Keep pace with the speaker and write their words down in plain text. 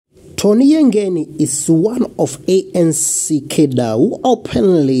Tony Yengeni is one of ANC cadre who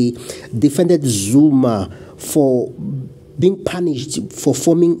openly defended Zuma for being punished for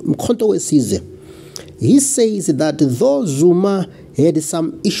forming Mkhonto Sizwe. He says that though Zuma had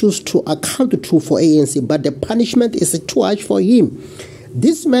some issues to account to for ANC, but the punishment is too harsh for him.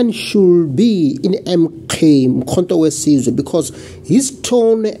 This man should be in MK, Mkhonto Sizwe, because his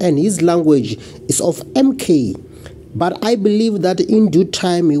tone and his language is of MK. But I believe that in due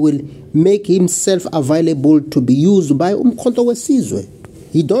time he will make himself available to be used by Mkhonto Sizwe.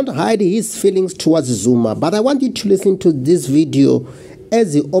 He don't hide his feelings towards Zuma, but I want you to listen to this video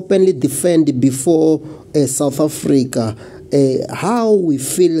as he openly defends before South Africa how he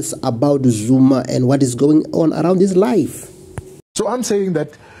feels about Zuma and what is going on around his life. So I'm saying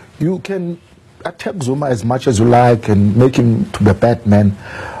that you can attack Zuma as much as you like and make him to be a bad man,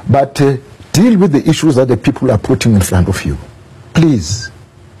 but deal with the issues that the people are putting in front of you. Please,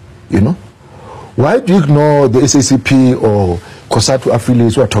 you know. Why do you ignore the SACP or COSATU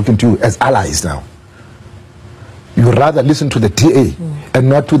affiliates who are talking to you as allies now? You rather listen to the DA and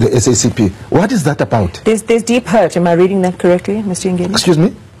not to the SACP. What is that about? There's deep hurt. Am I reading that correctly, Mr. Yengeni? Excuse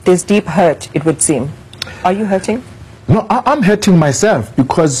me? There's deep hurt, it would seem. Are you hurting? No, I'm hurting myself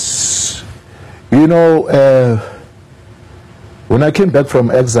because, you know, when I came back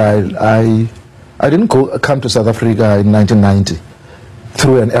from exile, I didn't come to South Africa in 1990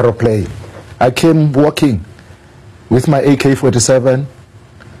 through an aeroplane. I came walking with my AK-47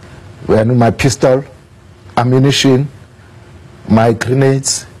 and my pistol, ammunition, my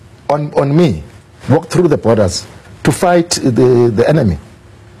grenades on me. Walked through the borders to fight the enemy.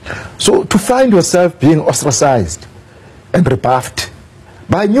 So to find yourself being ostracized and rebuffed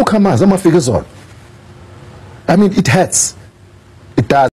by newcomers, I mean, it hurts. It does.